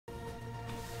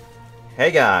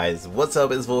Hey guys, what's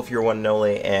up? It's Volf, your one and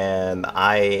only, and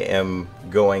I am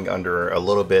going under a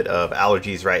little bit of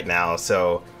allergies right now.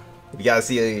 So if you guys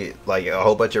see like a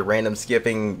whole bunch of random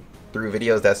skipping through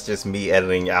videos, that's just me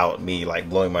editing out me like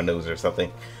blowing my nose or something.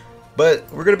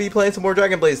 But we're gonna be playing some more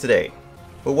Dragon Blades today.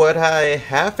 But what I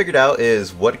have figured out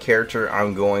is what character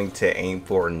I'm going to aim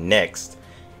for next.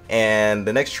 And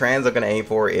the next trans I'm gonna aim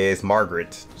for is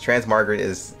Margaret. Trans Margaret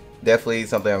is definitely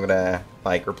something I'm gonna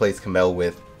like replace Kamel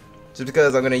with. Just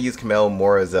because I'm gonna use Kamel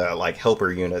more as a like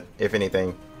helper unit, if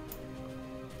anything.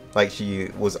 Like she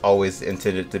was always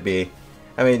intended to be.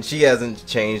 I mean, she hasn't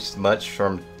changed much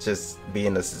from just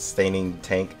being a sustaining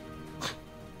tank.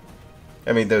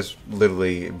 I mean, there's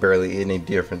literally barely any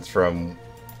difference from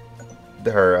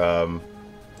her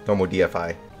normal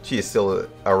DFI. She is still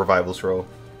a revival scroll.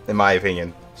 In my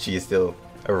opinion, she is still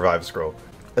a revival scroll.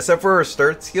 Except for her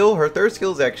third skill. Her third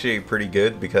skill is actually pretty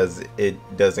good because it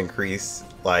does increase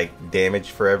like damage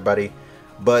for everybody,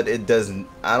 but it doesn't.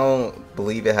 I don't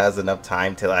believe it has enough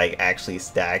time to like actually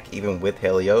stack even with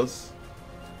Helios.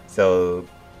 So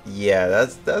yeah,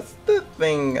 that's the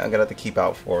thing I'm gonna have to keep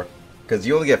out for, because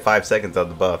you only get 5 seconds of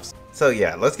the buffs. So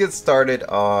yeah, let's get started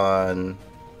on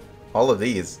all of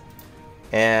these,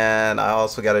 and I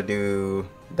also got to do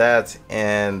that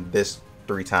and this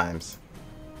 3 times.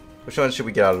 Which one should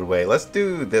we get out of the way? Let's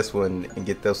do this one and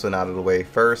get this one out of the way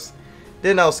first.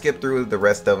 Then I'll skip through the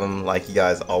rest of them like you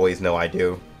guys always know I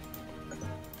do.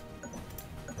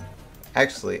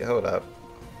 Actually, hold up.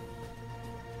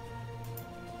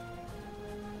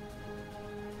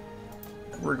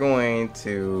 We're going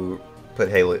to put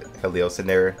Helios in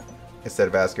there instead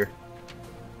of Asker.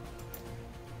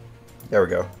 There we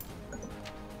go.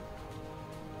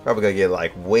 Probably gonna get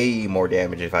like way more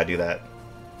damage if I do that.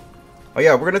 Oh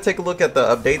yeah, we're gonna take a look at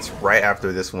the updates right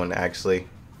after this one actually.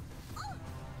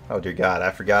 Oh dear God,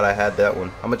 I forgot I had that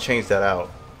one. I'm gonna change that out.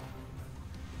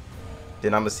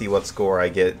 Then I'm gonna see what score I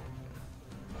get.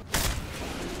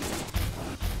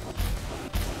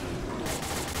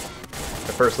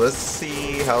 But first, let's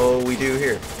see how we do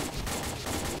here.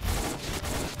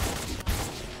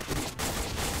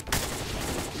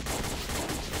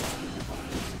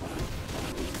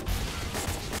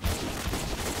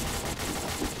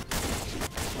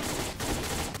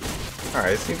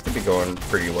 Alright, it seems to be going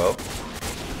pretty well.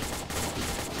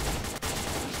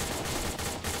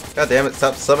 God damn it,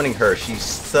 stop summoning her. She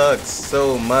sucks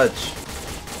so much.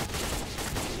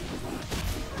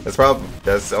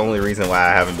 That's the only reason why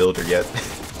I haven't built her yet.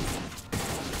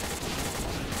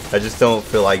 I just don't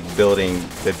feel like building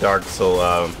the Dark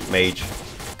Soul mage.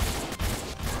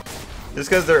 Just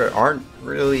because there aren't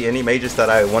really any mages that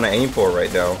I want to aim for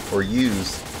right now or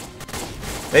use.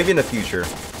 Maybe in the future.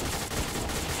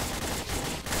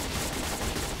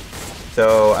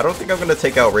 So I don't think I'm gonna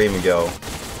take out Ray Miguel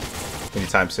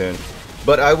anytime soon,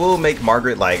 but I will make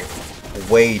Margaret like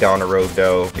way down the road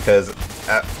though, because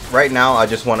right now I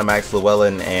just want to max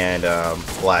Llewellyn and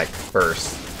Black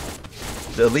first.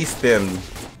 At least them.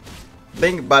 I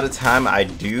think by the time I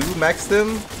do max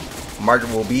them,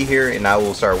 Margaret will be here and I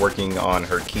will start working on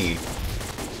her key.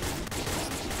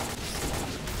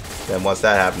 Then once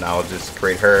that happens, I'll just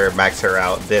create her, max her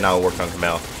out, then I'll work on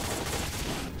Kamel.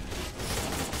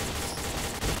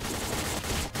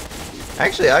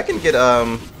 Actually, I can get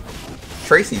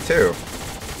Tracy too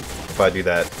if I do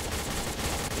that.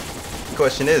 The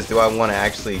question is, do I want to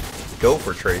actually go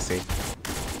for Tracy?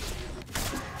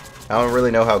 I don't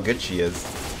really know how good she is.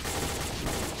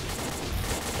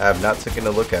 I have not taken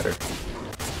a look at her.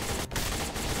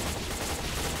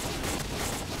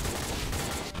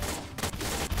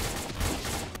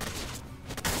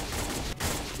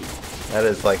 That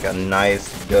is like a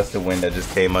nice gust of wind that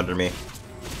just came under me.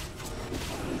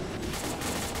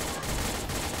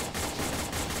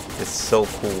 It's so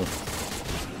cool.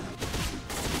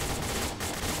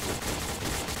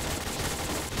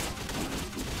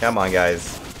 Come on,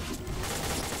 guys.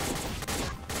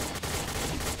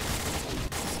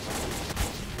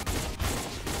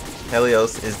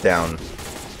 Helios is down.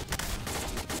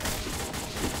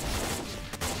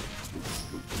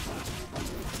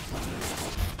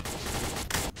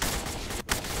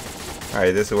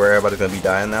 Alright, this is where everybody's gonna be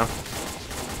dying now.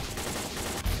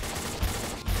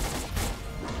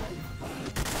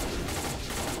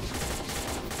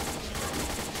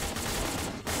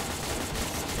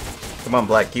 Come on,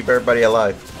 Black, keep everybody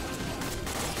alive.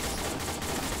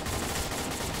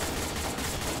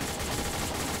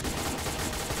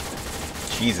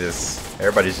 Jesus,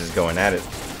 everybody's just going at it.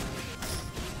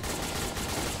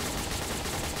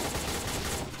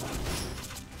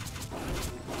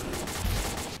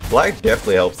 Black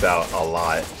definitely helps out a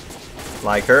lot.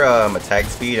 Like her attack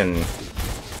speed and,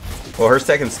 well, her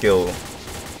second skill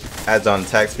adds on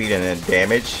attack speed and then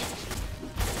damage.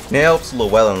 And it helps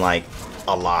Llewellyn like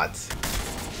a lot.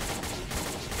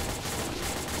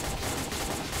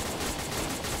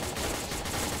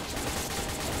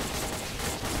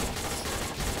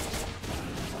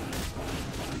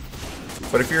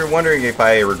 But if you're wondering if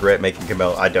I regret making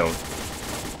Camille, I don't.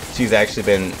 She's actually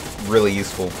been really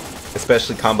useful,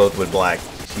 especially comboed with Black.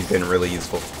 She's been really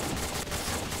useful.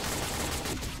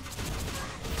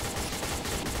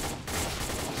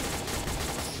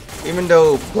 Even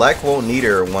though Black won't need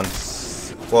her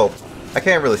once... Well, I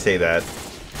can't really say that.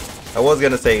 I was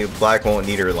gonna say Black won't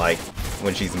need her like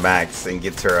when she's max and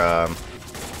gets her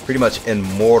pretty much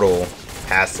immortal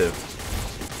passive.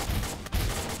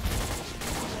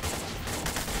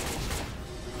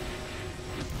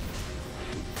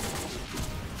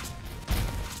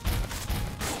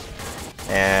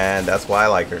 And that's why I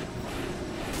like her.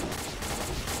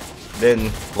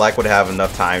 Then Black would have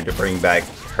enough time to bring back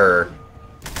her.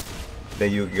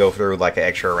 Then you could go through like an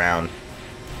extra round.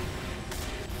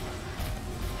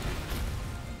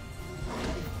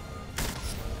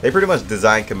 They pretty much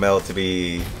designed Camille to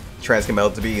be, Trans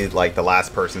Camille to be like the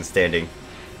last person standing.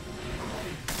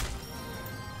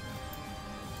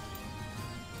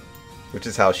 Which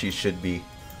is how she should be.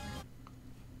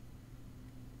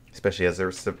 Especially as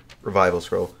there's the revival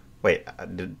scroll. Wait,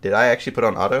 did I actually put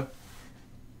on auto?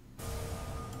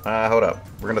 Hold up.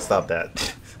 We're gonna stop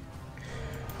that.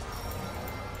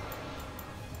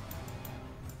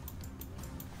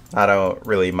 I don't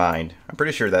really mind. I'm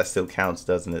pretty sure that still counts,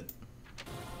 doesn't it?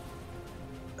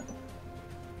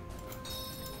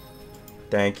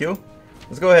 Thank you.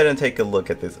 Let's go ahead and take a look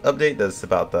at this update that's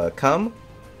about to come.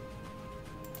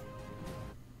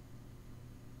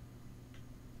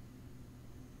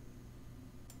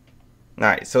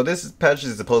 Alright, so this patch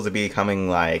is supposed to be coming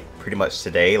like pretty much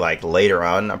today, like later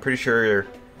on. I'm pretty sure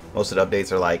most of the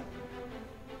updates are like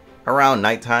around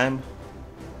nighttime.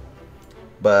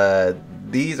 But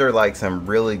these are like some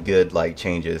really good like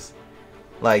changes.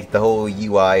 Like the whole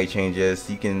UI changes.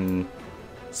 You can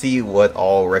see what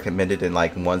all recommended in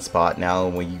like one spot now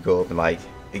when you go up and like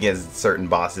against certain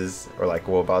bosses or like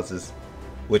world bosses,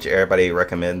 which everybody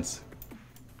recommends.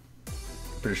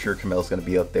 Pretty sure Camille's gonna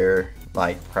be up there,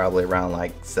 like probably around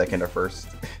like second or first,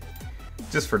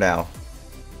 just for now.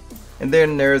 And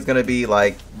then there's gonna be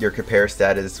like your compare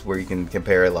status, where you can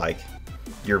compare like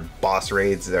your boss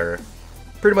raids, or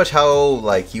pretty much how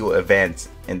like you advance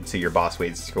into your boss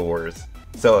raid scores.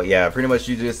 So yeah, pretty much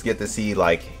you just get to see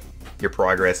like your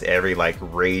progress every like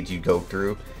raid you go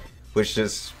through, which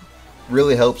just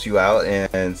really helps you out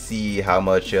and see how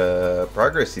much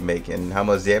progress you make and how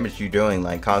much damage you're doing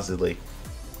like constantly.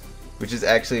 Which is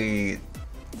actually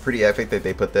pretty epic that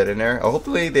they put that in there.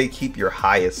 Hopefully they keep your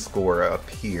highest score up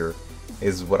here,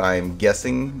 is what I'm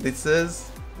guessing this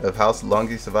is, of how long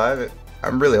you survive it.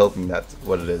 I'm really hoping that's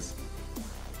what it is.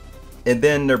 And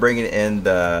then they're bringing in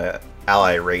the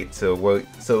ally rate. So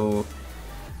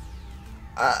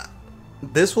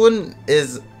this one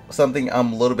is something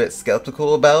I'm a little bit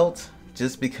skeptical about,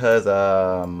 just because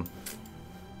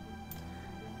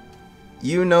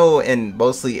you know, in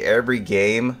mostly every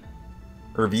game,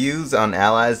 reviews on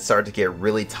allies start to get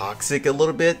really toxic a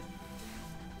little bit,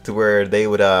 to where they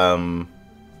would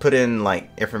put in like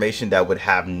information that would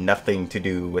have nothing to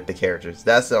do with the characters.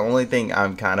 That's the only thing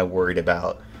I'm kind of worried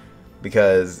about,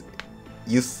 because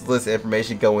useless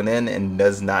information going in and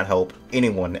does not help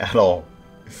anyone at all.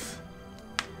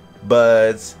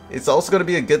 But it's also going to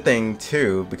be a good thing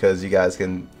too, because you guys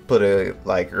can put a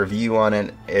like review on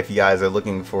it if you guys are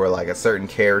looking for like a certain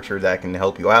character that can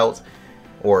help you out,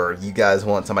 or you guys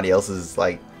want somebody else's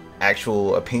like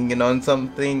actual opinion on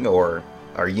something or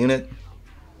unit.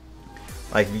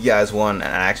 Like if you guys want an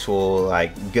actual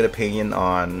like good opinion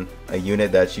on a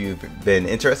unit that you've been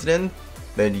interested in,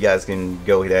 then you guys can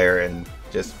go there and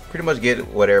just pretty much get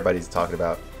what everybody's talking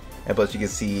about. And plus you can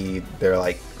see their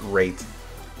like rate.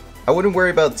 I wouldn't worry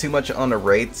about too much on the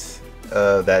rates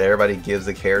that everybody gives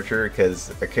a character, because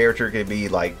a character could be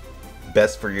like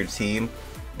best for your team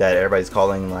that everybody's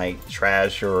calling like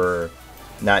trash or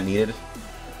not needed.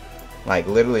 Like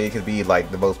literally it could be like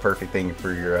the most perfect thing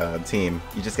for your team.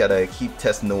 You just gotta keep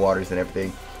testing the waters and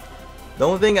everything. The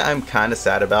only thing I'm kind of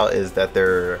sad about is that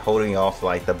they're holding off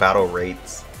like the battle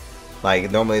rates.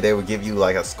 Like normally they would give you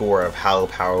like a score of how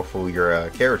powerful your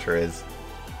character is.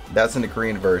 That's in the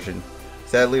Korean version.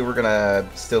 Sadly, we're gonna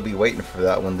still be waiting for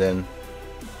that one then.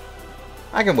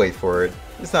 I can wait for it.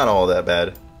 It's not all that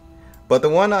bad. But the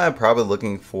one I'm probably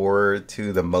looking forward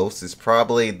to the most is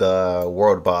probably the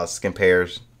World Boss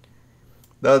compares.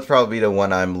 That would probably be the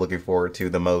one I'm looking forward to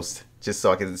the most, just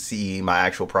so I can see my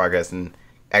actual progress and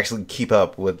actually keep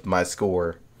up with my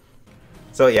score.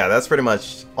 So yeah, that's pretty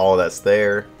much all that's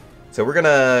there. So we're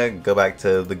gonna go back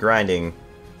to the grinding.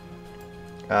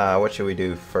 What should we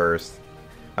do first?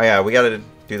 Oh yeah, we gotta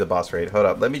do the boss raid. Hold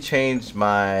up, let me change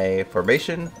my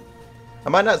formation. I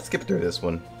might not skip through this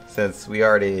one, since we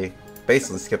already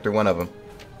basically skipped through one of them.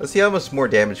 Let's see how much more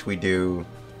damage we do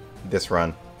this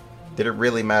run. Did it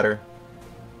really matter?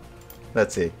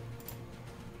 Let's see.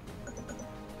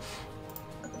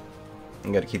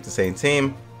 I'm gonna keep the same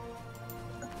team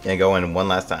and go in one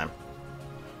last time.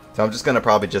 So I'm just gonna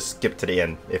probably just skip to the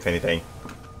end, if anything.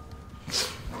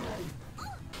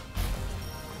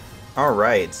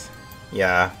 Alright.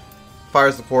 Yeah.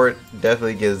 Fire support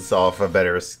definitely gives off a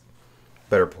better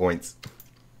points.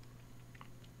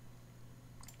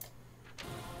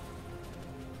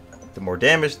 The more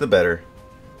damage, the better.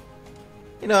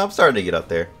 You know, I'm starting to get up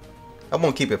there. I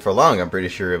won't keep it for long, I'm pretty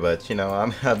sure, but you know,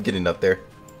 I'm getting up there.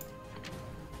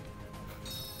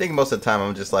 I think most of the time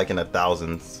I'm just like in the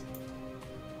thousands.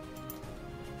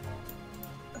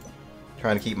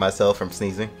 Trying to keep myself from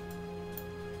sneezing.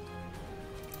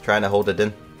 Trying to hold it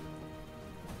in.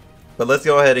 But let's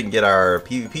go ahead and get our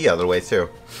PvP out of the way too.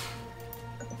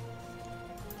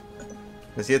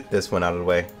 Let's get this one out of the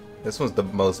way. This one's the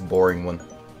most boring one.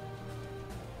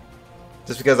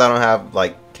 Just because I don't have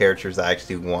like characters I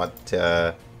actually want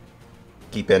to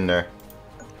keep in there.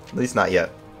 At least not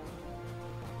yet.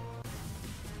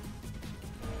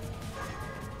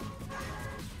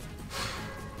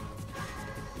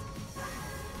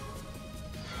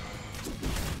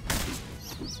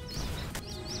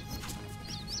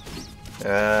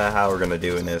 How we're gonna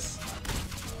do in this?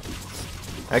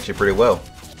 Actually, pretty well.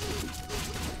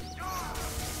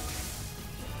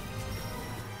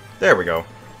 There we go.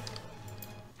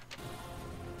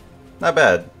 Not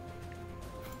bad.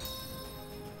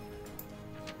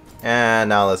 And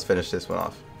now let's finish this one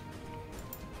off.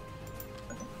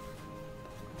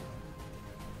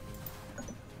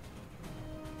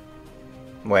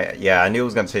 Wait, yeah, I knew it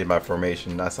was gonna change my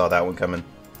formation. I saw that one coming.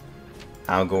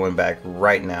 I'm going back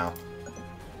right now.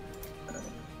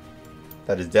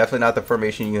 That is definitely not the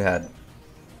formation you had.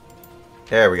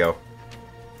 There we go.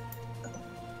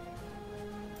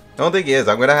 The only thing is,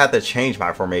 I'm gonna have to change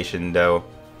my formation though.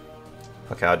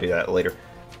 Okay, I'll do that later.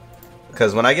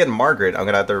 Because when I get Margaret, I'm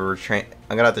gonna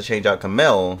have to change out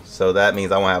Camille, so that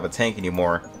means I won't have a tank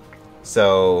anymore.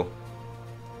 So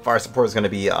fire support is gonna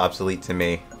be obsolete to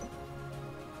me,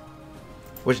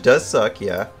 which does suck.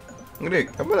 Yeah, I'm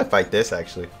gonna fight this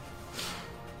actually.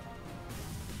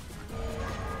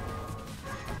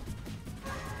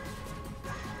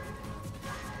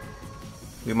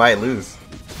 We might lose.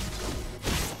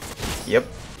 Yep.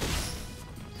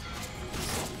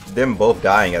 Them both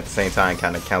dying at the same time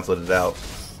kind of canceled it out.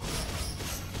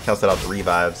 Canceled out the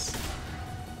revives.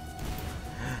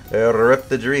 Rip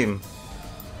the dream.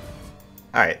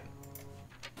 Alright.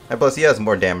 And plus he has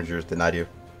more damagers than I do.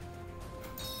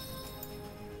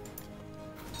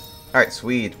 Alright,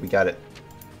 sweet. We got it.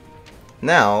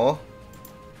 Now,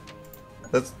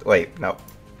 let's... Wait, no.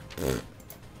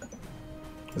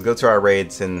 Let's go to our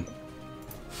raids and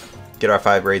get our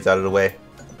 5 raids out of the way.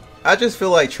 I just feel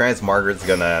like Trans Margaret's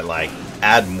gonna like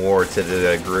add more to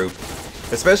the group.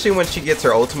 Especially when she gets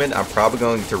her ultimate, I'm probably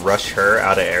going to rush her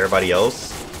out of everybody else.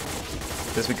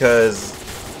 Just because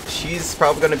she's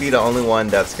probably going to be the only one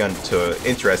that's going to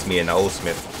interest me in the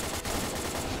ultimate.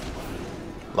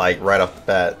 Like right off the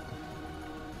bat.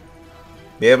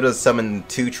 Be able to summon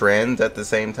 2 Trans at the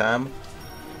same time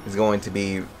is going to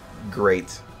be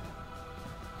great.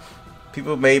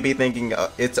 People may be thinking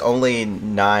it's only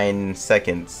 9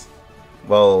 seconds.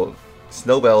 Well,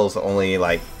 Snowbell's only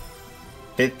like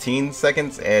 15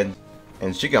 seconds, and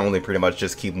she can only pretty much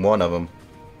just keep one of them.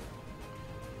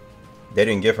 They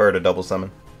didn't give her the double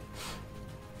summon.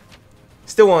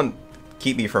 Still won't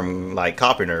keep me from like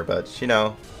copying her, but you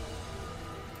know,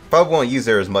 probably won't use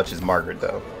her as much as Margaret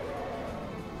though.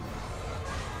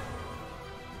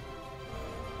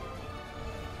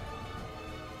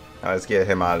 Now let's get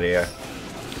him out of here.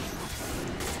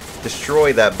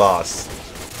 Destroy that boss.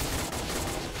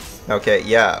 Okay,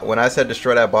 yeah, when I said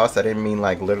destroy that boss, I didn't mean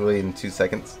like literally in 2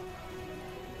 seconds.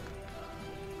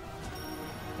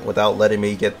 Without letting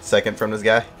me get second from this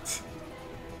guy.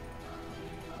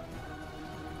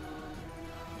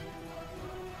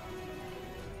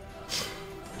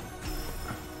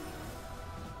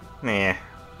 Nah.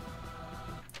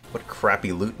 What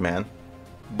crappy loot, man.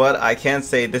 But I can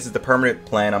say this is the permanent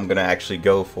plan I'm gonna actually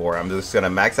go for. I'm just gonna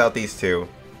max out these 2.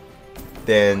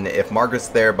 Then if Margaret's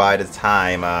there by the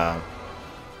time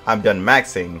I'm done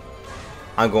maxing,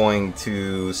 I'm going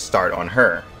to start on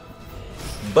her.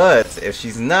 But if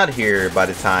she's not here by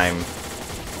the time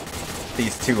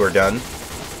these two are done,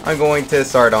 I'm going to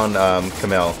start on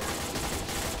Camille.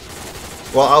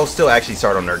 Well, I'll still actually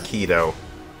start on her key though,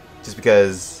 just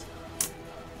because,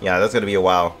 yeah, that's gonna be a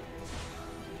while.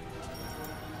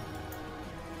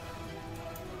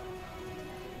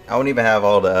 I don't even have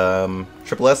all the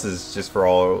triple S's just for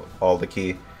all the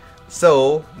key.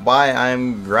 So why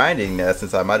I'm grinding that,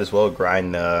 since I might as well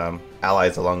grind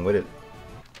allies along with it.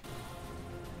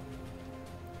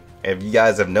 If you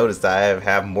guys have noticed, I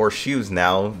have more shoes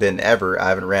now than ever. I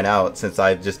haven't ran out since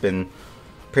I've just been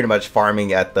pretty much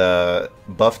farming at the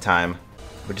buff time,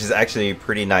 which is actually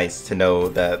pretty nice to know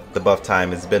that the buff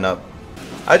time has been up.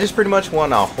 I just pretty much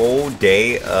want a whole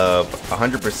day of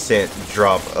 100%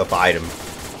 drop of item.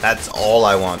 That's all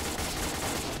I want.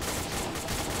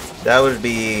 That would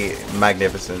be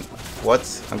magnificent.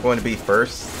 What? I'm going to be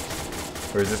first?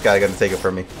 Or is this guy going to take it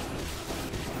from me?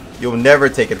 You'll never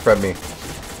take it from me.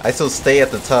 I still stay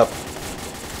at the top.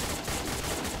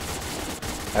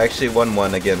 I actually won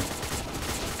one again.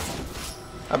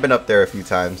 I've been up there a few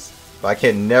times, but I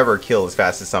can never kill as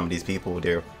fast as some of these people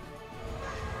do.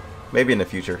 Maybe in the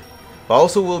future. But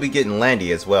also we'll be getting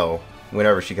Landy as well,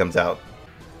 whenever she comes out.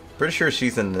 Pretty sure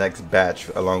she's in the next batch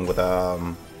along with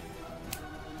or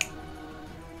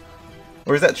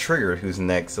is that Trigger who's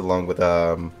next along with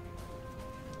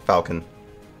Falcon?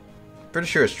 Pretty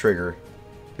sure it's Trigger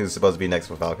who's supposed to be next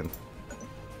with Falcon.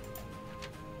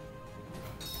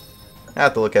 I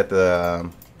have to look at the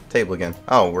table again.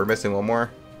 Oh, we're missing one more.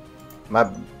 My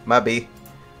B.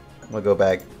 I'm gonna go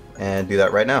back and do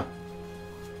that right now.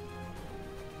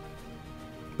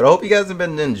 But I hope you guys have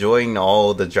been enjoying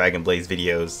all the Dragon Blaze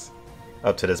videos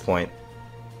up to this point.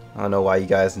 I don't know why you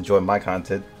guys enjoy my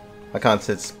content. My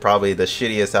content's probably the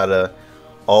shittiest out of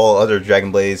all other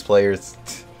Dragon Blaze players.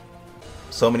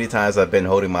 So many times I've been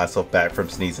holding myself back from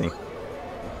sneezing.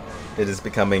 It is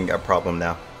becoming a problem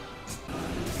now.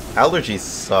 Allergies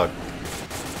suck.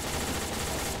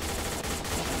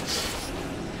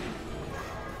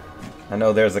 I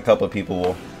know there's a couple of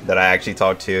people that I actually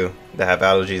talk to that have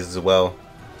allergies as well,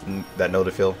 that know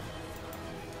the feel.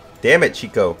 Damn it,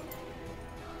 Chico.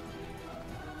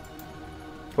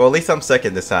 Well, at least I'm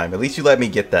second this time. At least you let me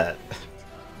get that.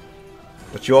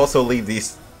 But you also leave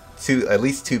these at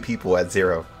least two people at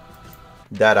 0.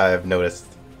 That I have noticed.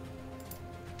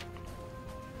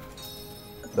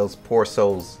 Those poor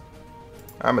souls.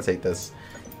 I'm gonna take this.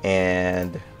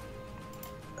 And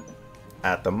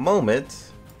at the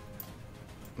moment,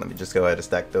 let me just go ahead and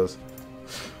stack those.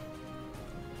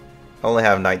 I only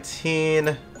have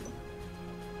 19.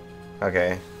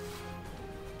 Okay.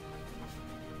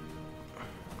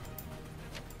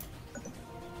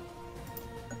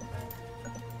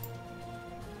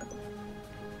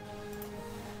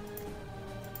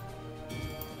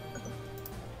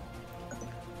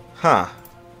 Huh.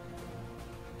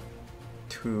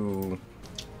 2,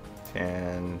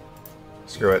 10.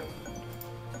 Screw it.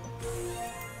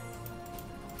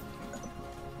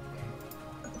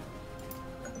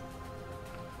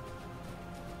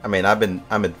 I mean, I've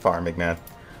been farming, man.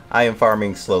 I am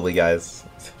farming slowly, guys.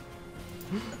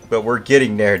 But we're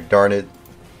getting there, darn it.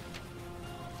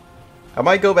 I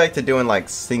might go back to doing like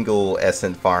single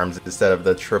essence farms instead of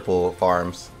the triple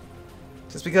farms.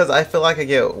 Just because I feel like I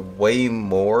get way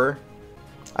more.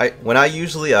 When I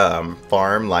usually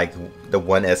farm like the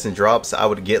 1 essence drops, I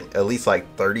would get at least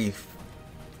like 30s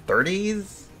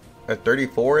or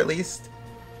 34 at least.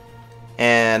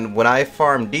 And when I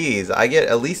farm these, I get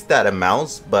at least that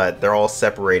amount, but they're all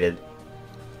separated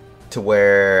to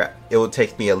where it will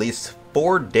take me at least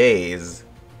 4 days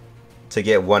to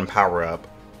get 1 power up.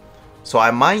 So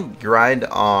I might grind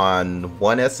on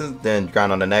 1 essence, then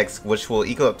grind on the next, which will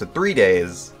equal up to 3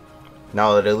 days.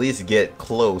 Now I'll at least get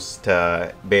close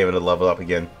to being able to level up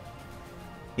again.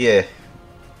 Yeah,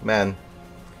 man.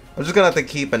 I'm just gonna have to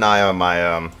keep an eye on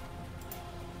my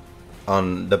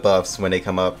on the buffs when they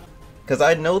come up, because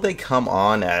I know they come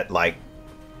on at like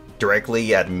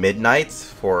directly at midnight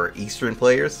for Eastern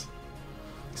players.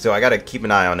 So I gotta keep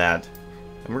an eye on that.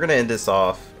 And we're gonna end this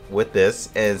off with this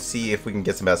and see if we can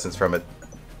get some essence from it.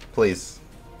 Please.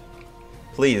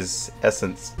 Please,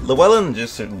 essence. Llewellyn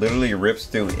just literally rips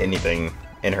through anything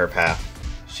in her path.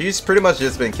 She's pretty much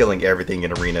just been killing everything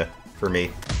in arena for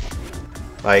me.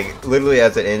 Like, literally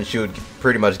as an end, she would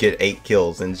pretty much get 8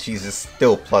 kills and she's just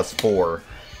still +4.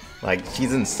 Like,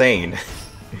 she's insane.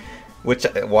 Which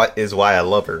is why I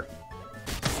love her.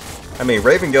 I mean,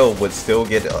 Ravengirl would still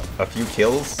get a few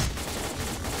kills,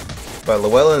 but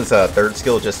Llewellyn's 3rd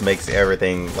skill just makes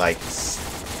everything, like, just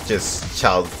just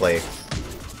child's play.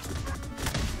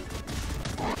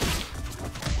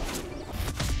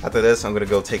 After this, I'm gonna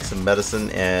go take some medicine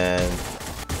and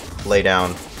lay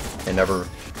down and never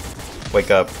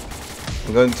wake up.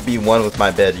 I'm going to be one with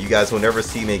my bed. You guys will never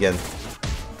see me again.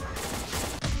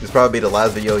 This will probably be the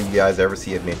last video you guys ever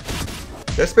see of me.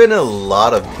 There's been a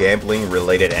lot of gambling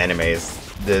related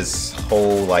animes this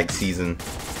whole season.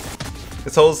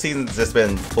 This whole season's just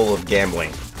been full of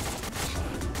gambling.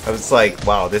 I was like,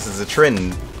 wow, this is a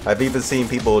trend. I've even seen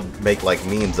people make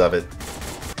memes of it.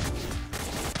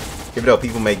 Even though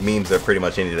people make memes of pretty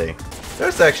much anything.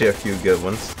 There's actually a few good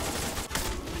ones.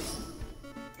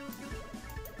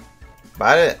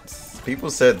 But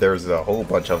people said there's a whole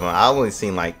bunch of them. I've only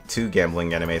seen 2 gambling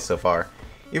animes so far.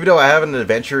 Even though I haven't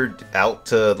ventured out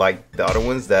to the other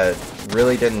ones that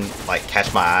really didn't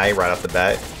catch my eye right off the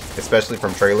bat, especially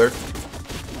from trailer.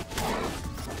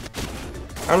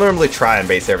 I normally try and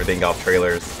base everything off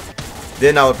trailers.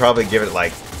 Then I would probably give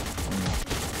it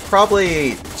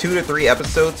probably 2 to 3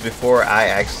 episodes before I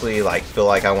actually feel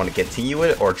like I want to continue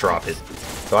it or drop it.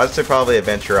 So I should probably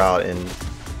venture out and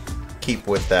keep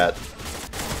with that.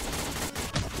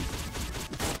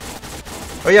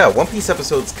 Oh yeah, One Piece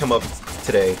episodes come up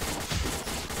today.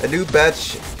 A new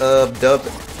batch of dubbed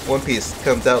One Piece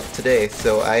comes out today,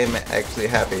 so I am actually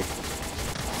happy.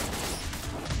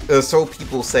 So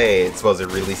people say it's supposed to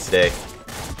release today,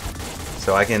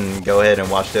 so I can go ahead and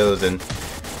watch those and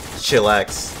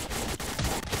chillax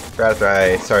right after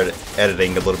I started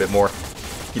editing a little bit more.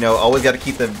 You know, always got to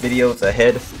keep the videos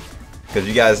ahead, because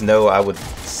you guys know I would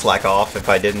slack off if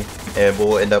I didn't, and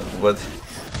we'll end up with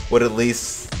at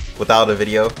least without a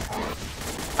video.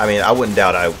 I mean, I wouldn't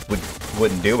doubt I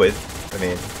wouldn't do it. I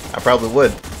mean, I probably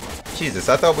would. Jesus,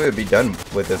 I thought we would be done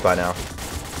with this by now.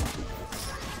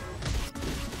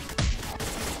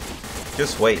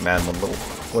 Just wait, man.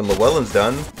 When Llewellyn's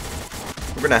done,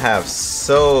 we're gonna have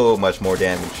so much more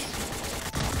damage.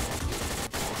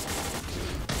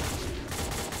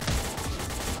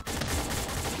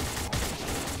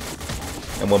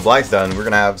 And when Black's done, we're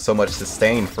gonna have so much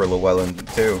sustain for Llewellyn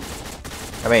too.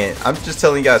 I mean, I'm just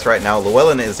telling you guys right now,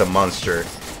 Llewellyn is a monster.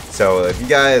 So if you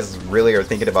guys really are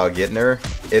thinking about getting her,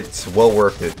 it's well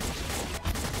worth it.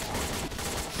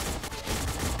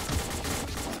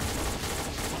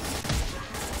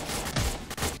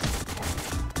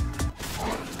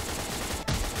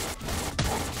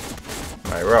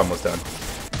 Alright, we're almost done.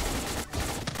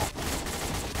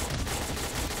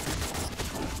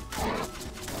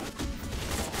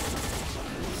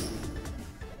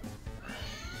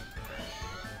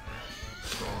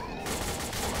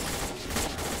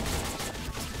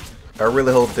 I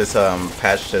really hope this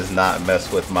patch does not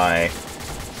mess with my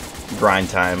grind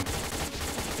time.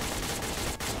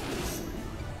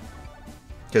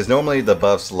 Because normally the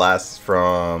buffs last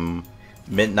from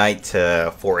midnight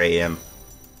to 4 AM.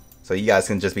 So you guys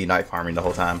can just be night farming the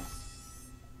whole time.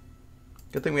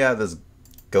 Good thing we have this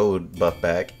gold buff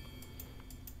back.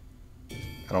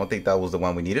 I don't think that was the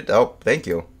one we needed. Oh, thank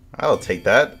you. I'll take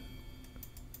that.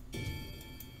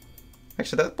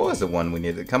 Actually, that was the one we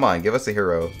needed. Come on, give us a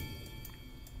hero.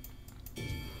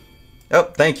 Oh,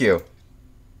 thank you.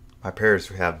 My prayers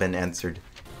have been answered.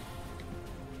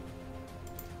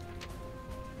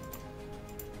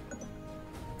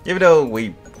 Even though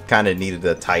we kind of needed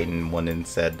the Titan one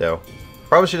instead, though.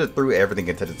 Probably should have threw everything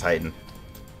into the Titan.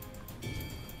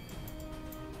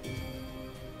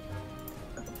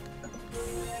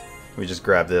 Let me just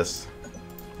grab this.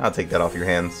 I'll take that off your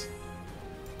hands.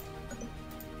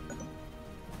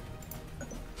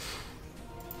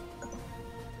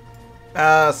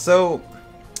 So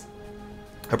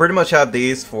I pretty much have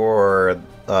these for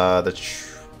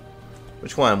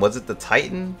which one was it? The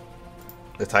Titan?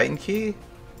 The Titan key?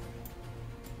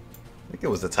 I think it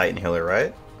was the Titan healer,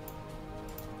 right?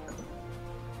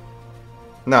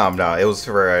 No, it was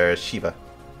for Shiva.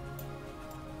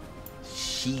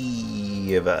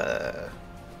 Shiva.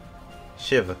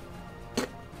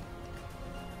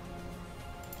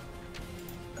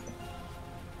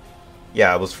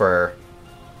 Yeah, it was for.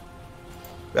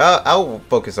 I'll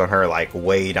focus on her like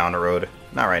way down the road,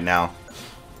 not right now.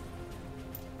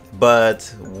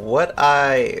 But what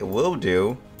I will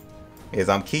do is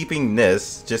I'm keeping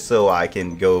this just so I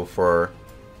can go for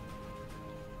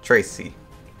Tracy,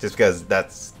 just because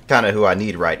that's kind of who I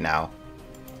need right now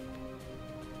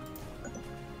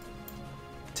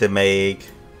to make.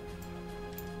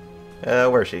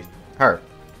 Where is she? Her.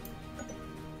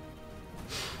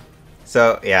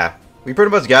 So yeah. We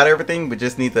pretty much got everything. We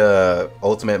just need the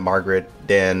ultimate Margaret,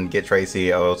 then get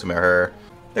Tracy, ultimate her.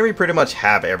 Then we pretty much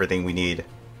have everything we need.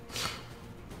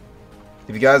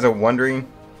 If you guys are wondering,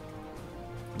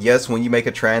 yes, when you make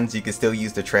a trans, you can still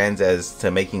use the trans as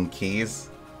to making keys.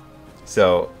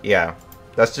 So yeah,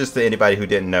 that's just to anybody who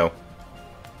didn't know.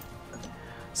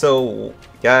 So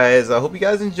guys, I hope you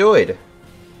guys enjoyed.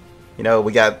 You know,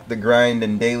 we got the grind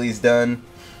and dailies done.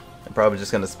 I'm probably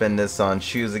just gonna spend this on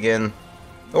shoes again,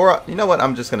 or you know what?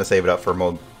 I'm just gonna save it up for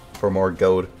more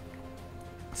gold,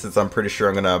 since I'm pretty sure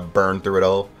I'm gonna burn through it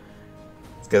all.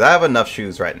 Because I have enough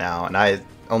shoes right now, and I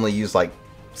only use like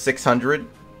 600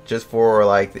 just for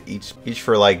like each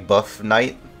for like buff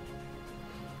night.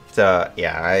 So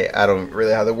yeah, I don't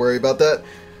really have to worry about that.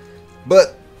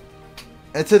 But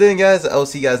until then, guys, I'll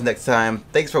see you guys next time.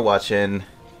 Thanks for watching.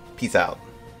 Peace out.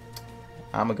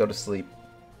 I'm gonna go to sleep.